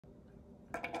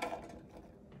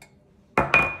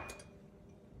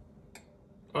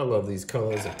I love these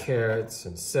colors of carrots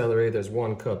and celery. There's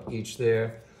 1 cup each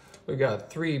there. We got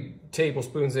 3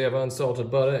 tablespoons there of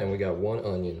unsalted butter, and we got 1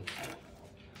 onion.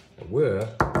 And we're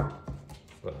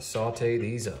gonna saute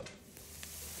these up.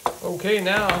 Okay,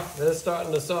 now they're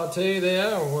starting to saute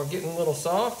there, and we're getting a little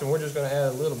soft, and we're just gonna add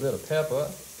a little bit of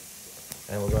pepper,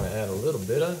 and we're gonna add a little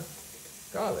bit of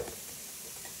garlic.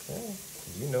 Okay,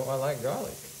 you know I like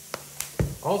garlic.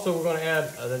 Also, we're gonna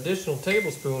add an additional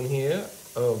tablespoon here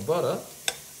of butter,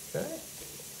 okay?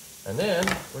 And then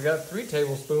we got 3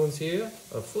 tablespoons here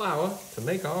of flour to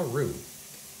make our roux.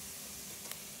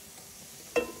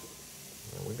 There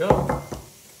we go.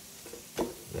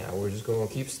 Now we're just gonna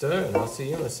keep stirring. I'll see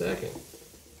you in a second.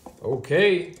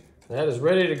 Okay, that is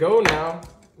ready to go now.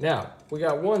 Now, we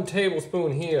got 1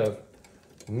 tablespoon here of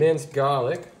minced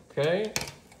garlic, okay?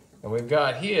 And we've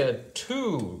got here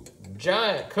 2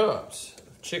 giant cups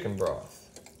of chicken broth.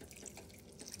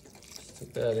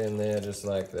 Stick that in there just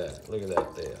like that. Look at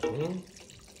that there.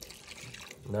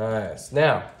 Nice.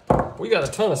 Now, we got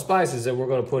a ton of spices that we're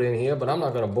gonna put in here, but I'm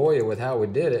not gonna bore you with how we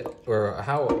did it, or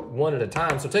how one at a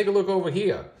time. So take a look over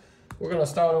here. We're gonna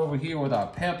start over here with our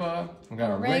pepper. We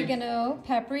got oregano,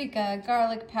 paprika,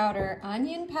 garlic powder,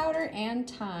 onion powder, and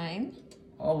thyme.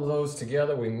 All of those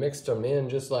together, we mixed them in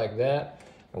just like that,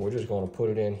 and we're just gonna put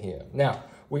it in here. Now,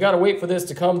 we gotta wait for this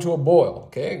to come to a boil,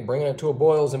 okay? Bringing it to a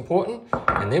boil is important,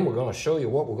 and then we're gonna show you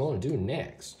what we're gonna do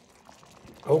next.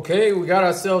 Okay, we got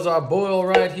ourselves our boil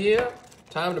right here.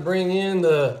 Time to bring in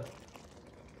the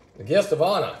guest of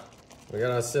honor. We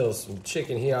got ourselves some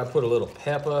chicken here. I put a little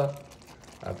pepper.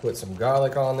 I put some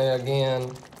garlic on there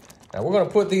again. Now we're gonna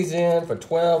put these in for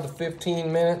 12 to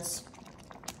 15 minutes.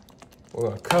 We're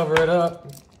gonna cover it up.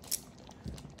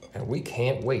 And we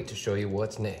can't wait to show you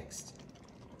what's next.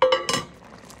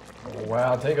 Oh,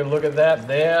 wow, take a look at that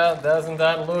there. Doesn't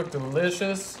that look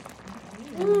delicious?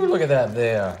 Ooh, look at that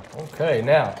there. Okay,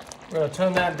 now we're gonna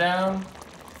turn that down.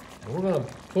 And we're gonna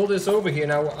pull this over here.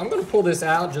 Now I'm gonna pull this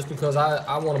out just because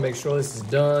I wanna make sure this is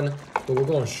done, but we're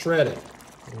gonna shred it,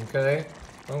 okay?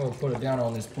 I'm gonna put it down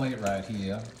on this plate right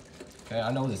here. Okay,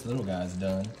 I know this little guy's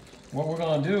done. What we're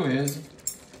gonna do is,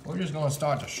 we're just gonna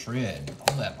start to shred.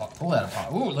 Pull that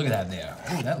apart. Ooh, look at that there.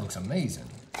 Ooh, that looks amazing.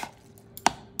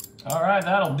 All right,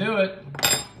 that'll do it.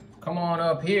 Come on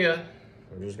up here.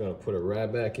 We're just gonna put it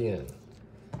right back in.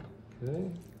 Okay.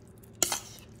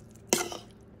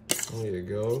 There you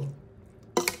go.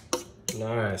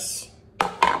 Nice.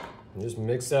 Just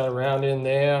mix that around in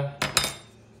there.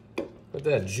 Put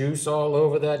that juice all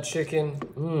over that chicken.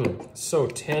 So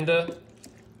tender.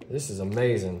 This is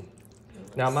amazing.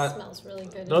 Now it smells really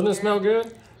good. Doesn't it smell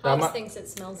good? Hobbs thinks it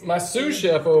smells good. My sous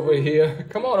chef over here.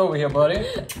 Come on over here, buddy.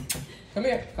 Come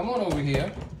here. Come on over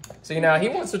here. See, now he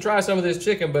wants to try some of this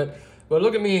chicken, but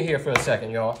look at me here for a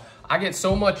second, y'all. I get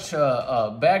so much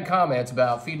bad comments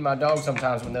about feeding my dog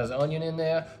sometimes when there's onion in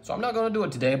there. So I'm not gonna do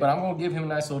it today, but I'm gonna give him a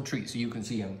nice little treat so you can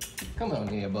see him. Come on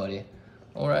here, buddy.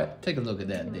 All right, take a look at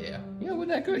that there. Yeah, wasn't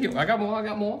that good? Here, I got more, I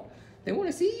got more. They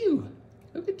wanna see you.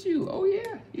 Look at you. Oh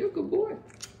yeah, you're a good boy.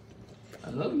 I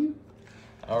love you.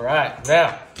 All right,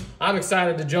 now, I'm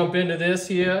excited to jump into this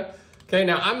here. Okay,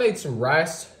 now I made some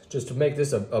rice just to make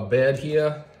this a bed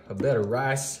here, a bed of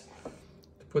rice.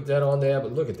 Put that on there,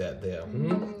 but look at that there.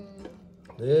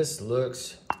 This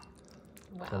looks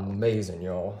amazing,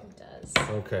 y'all. It does.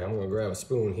 Okay, I'm gonna grab a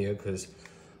spoon here because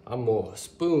I'm more a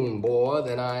spoon boy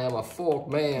than I am a fork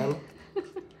man.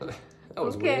 That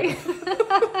was weird.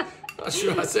 Not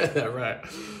sure I said that right.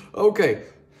 Okay,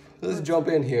 let's jump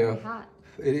in here. Hot.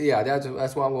 Yeah,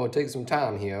 that's why I'm gonna take some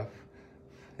time here.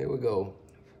 Here we go.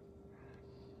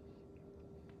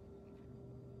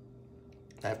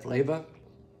 That flavor.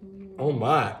 Oh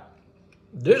my,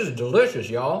 this is delicious,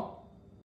 y'all.